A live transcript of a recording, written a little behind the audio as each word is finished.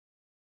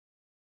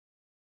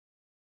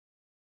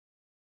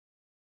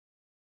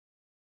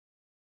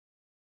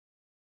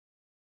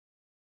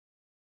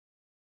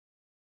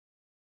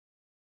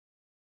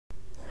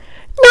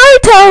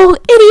Naruto!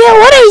 Idiot,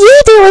 what are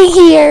you doing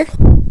here?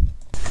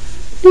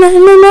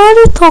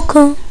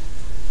 Naruto,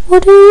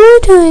 what are you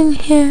doing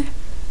here?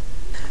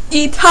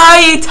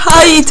 Itai.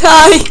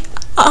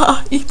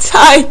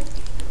 Itai.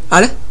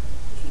 あれ？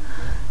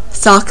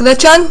さくら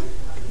ちゃん？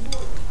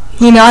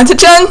ひなた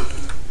ちゃん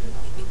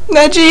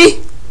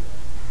？Neji?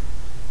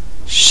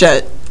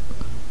 Shit.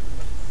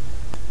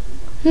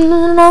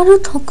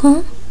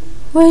 Naruto,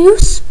 were you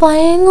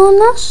spying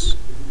on us?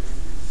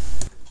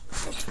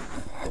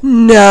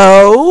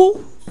 No.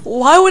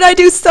 Why would I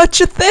do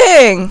such a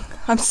thing?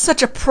 I'm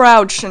such a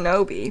proud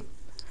shinobi.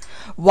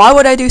 Why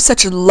would I do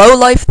such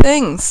low-life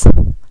things?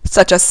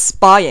 Such as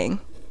spying.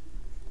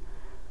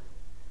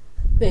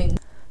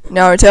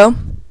 Naruto,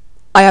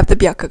 I have the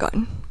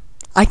Byakugan.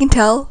 I can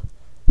tell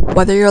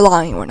whether you're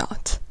lying or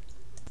not.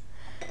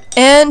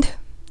 And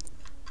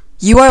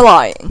you are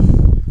lying.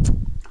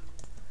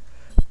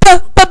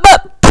 But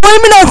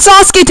blame it on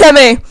Sasuke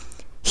Teme!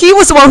 He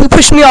was the one who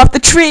pushed me off the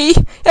tree,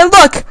 and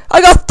look,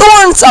 I got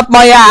thorns up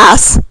my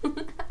ass!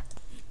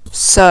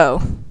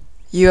 So,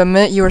 you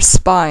admit you were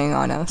spying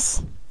on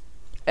us.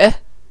 Eh?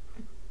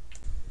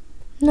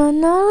 No,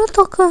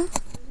 Naruto,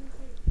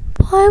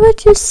 why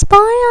would you spy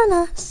on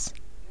us?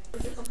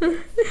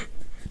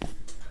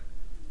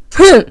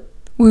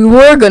 We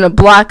were gonna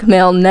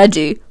blackmail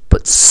Neji,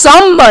 but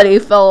somebody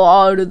fell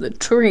out of the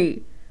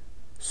tree.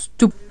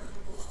 Stupid.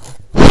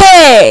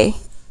 Hey!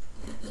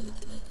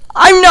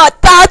 I'm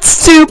not that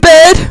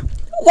stupid!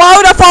 Why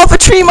would I fall off a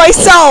tree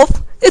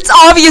myself? It's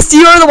obvious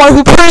you're the one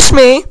who pushed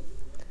me!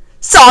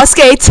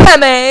 Sasuke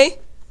Teme!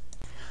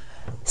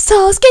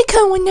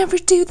 Sasuke-kun would never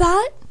do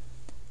that.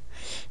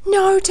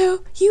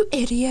 Naruto, you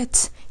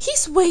idiot.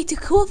 He's way too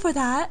cool for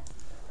that.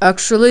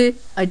 Actually,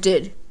 I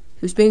did.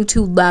 He was being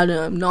too loud and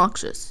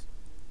obnoxious.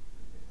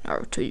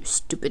 Naruto, you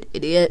stupid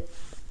idiot.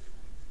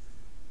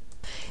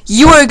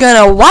 You were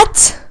gonna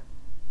what?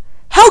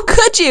 How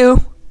could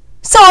you?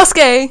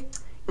 Sasuke!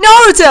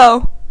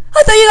 Naruto!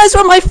 I thought you guys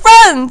were my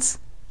friends!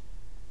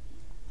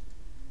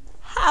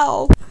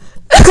 How?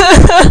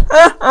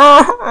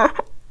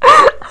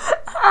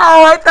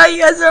 Oh, I thought you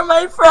guys were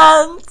my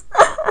friends!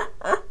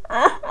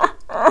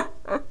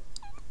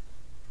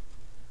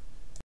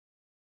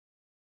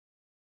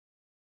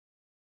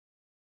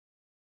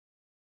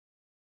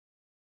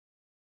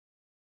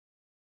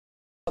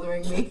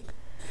 Bothering me.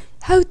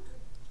 How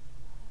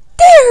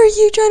dare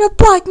you try to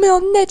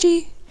blackmail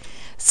Neji?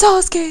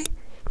 Sasuke,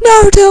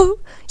 Naruto,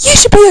 you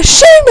should be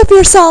ashamed of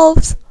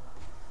yourselves!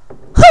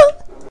 Huh?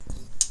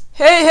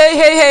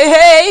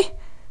 Hey!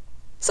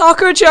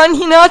 Sakura-chan,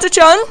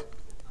 Hinata-chan?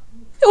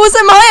 It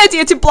wasn't my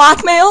idea to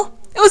blackmail.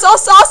 It was all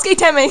Sasuke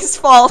Teme's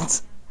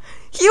fault.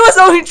 He was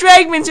the one who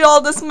dragged me into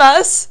all this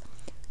mess.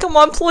 Come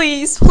on,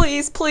 please.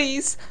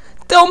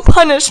 Don't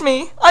punish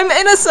me. I'm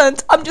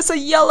innocent. I'm just a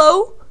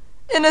yellow,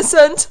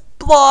 innocent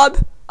blob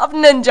of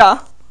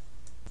ninja.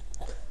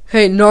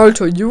 Hey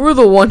Naruto, you were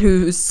the one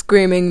who was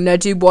screaming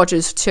Neji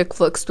watches chick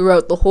flicks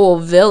throughout the whole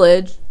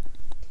village.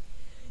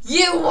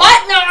 You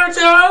what,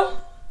 Naruto?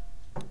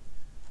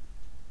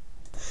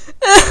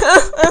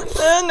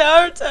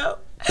 Naruto,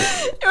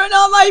 you're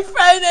not my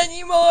friend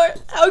anymore.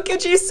 How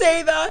could you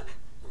say that?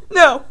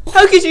 No,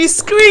 how could you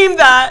scream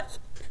that?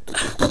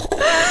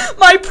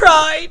 My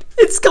pride,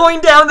 it's going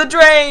down the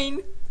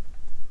drain.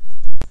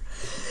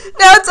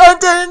 Now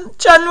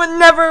Tonton-chan would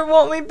never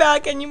want me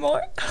back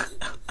anymore.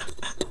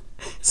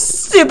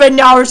 Stupid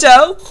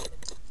Naruto!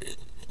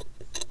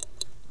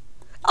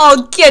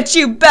 I'll get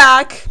you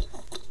back!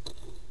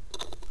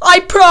 I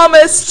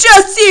promise!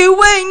 Just you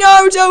wait,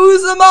 Naruto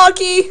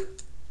Uzumaki!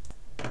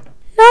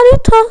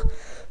 Naruto,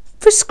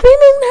 for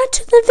screaming that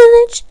to the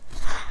village,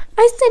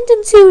 I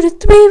sentenced you to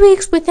 3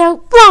 weeks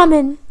without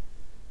ramen.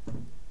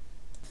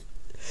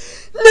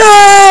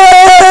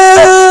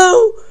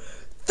 No!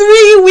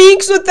 3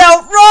 weeks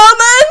without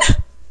ramen?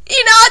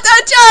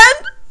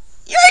 Hinata-chan!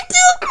 You're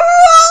too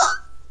cruel!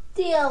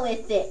 Deal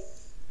with it.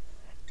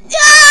 No!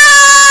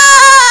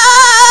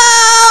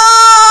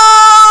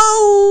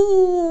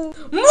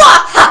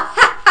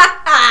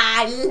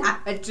 I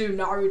laugh at you,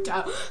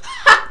 Naruto.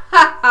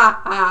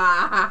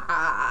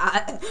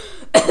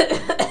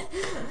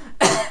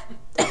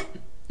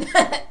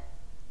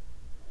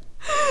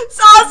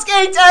 Sasuke,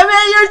 damn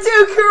it, you're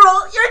too cruel!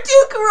 You're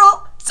too cruel!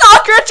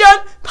 Sakura-chan,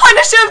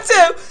 punish him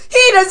too!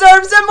 He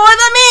deserves it more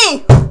than me!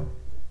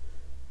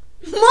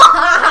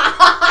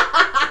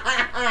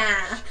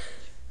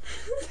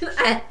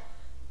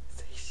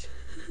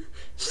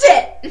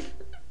 Shit!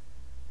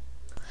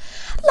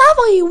 Laugh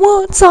all you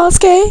want,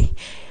 Sasuke.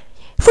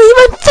 For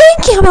even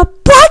thinking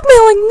about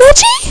blackmailing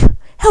Neji?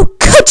 How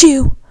could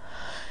you?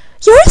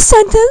 Your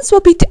sentence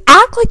will be to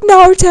act like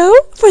Naruto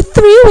for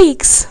 3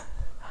 weeks.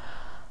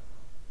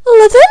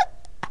 Live it,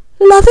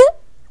 love it,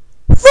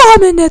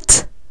 ramen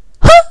it.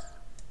 Huh?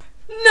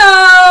 No!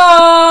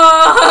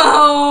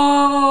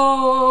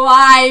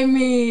 Why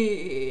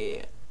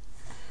me?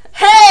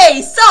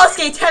 Hey,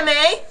 Sasuke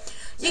Teme!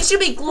 You should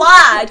be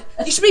glad.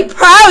 You should be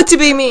proud to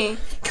be me.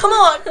 Come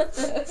on.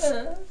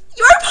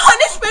 Your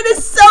punishment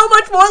is so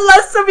much more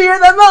less severe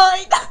than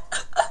mine.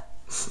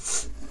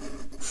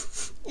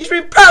 You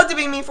should be proud to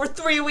be me for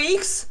 3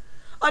 weeks.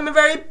 I'm a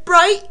very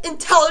bright,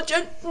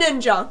 intelligent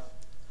ninja.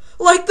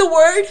 Like the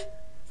word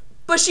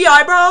bushy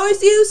eyebrow I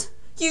always use?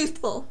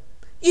 Youthful.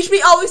 You should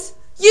be always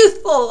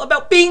youthful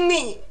about being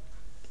me.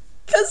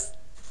 'Cause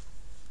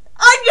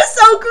I'm just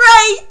so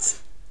great!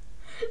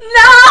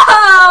 No!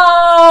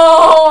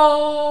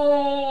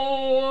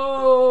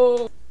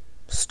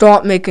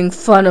 Stop making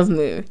fun of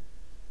me.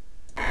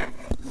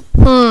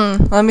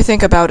 Let me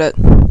think about it.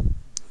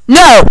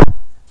 No!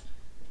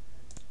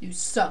 You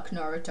suck,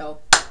 Naruto.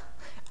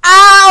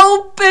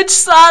 Ow! Bitch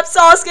slap,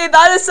 Sasuke,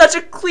 that is such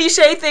a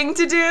cliche thing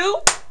to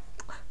do.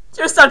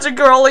 You're such a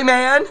girly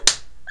man.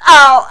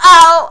 Ow,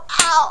 ow,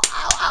 ow,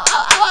 ow, ow,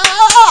 ow,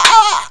 ow,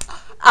 ow,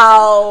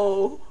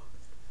 ow.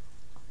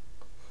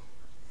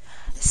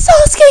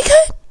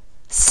 Sasuke-kun,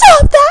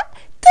 stop that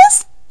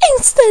this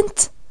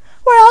instant,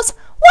 or else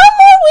 1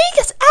 more week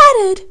is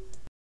added.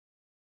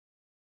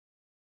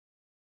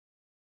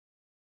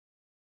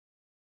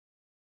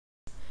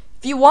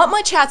 If you want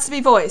my chats to be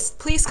voiced,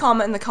 please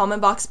comment in the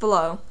comment box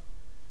below.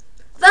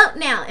 Vote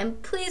now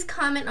and please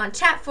comment on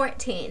chat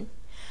 14.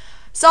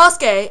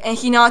 Sasuke and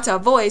Hinata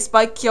voiced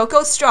by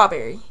Kyoko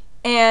Strawberry,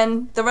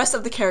 and the rest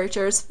of the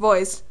characters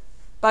voiced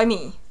by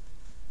me,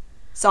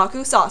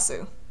 Saku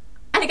Sasu.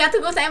 Arigatou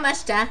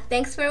gozaimashita.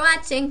 Thanks for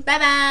watching. Bye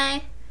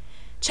bye.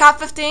 Chat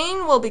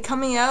 15 will be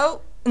coming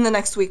out in the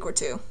next week or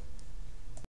 2.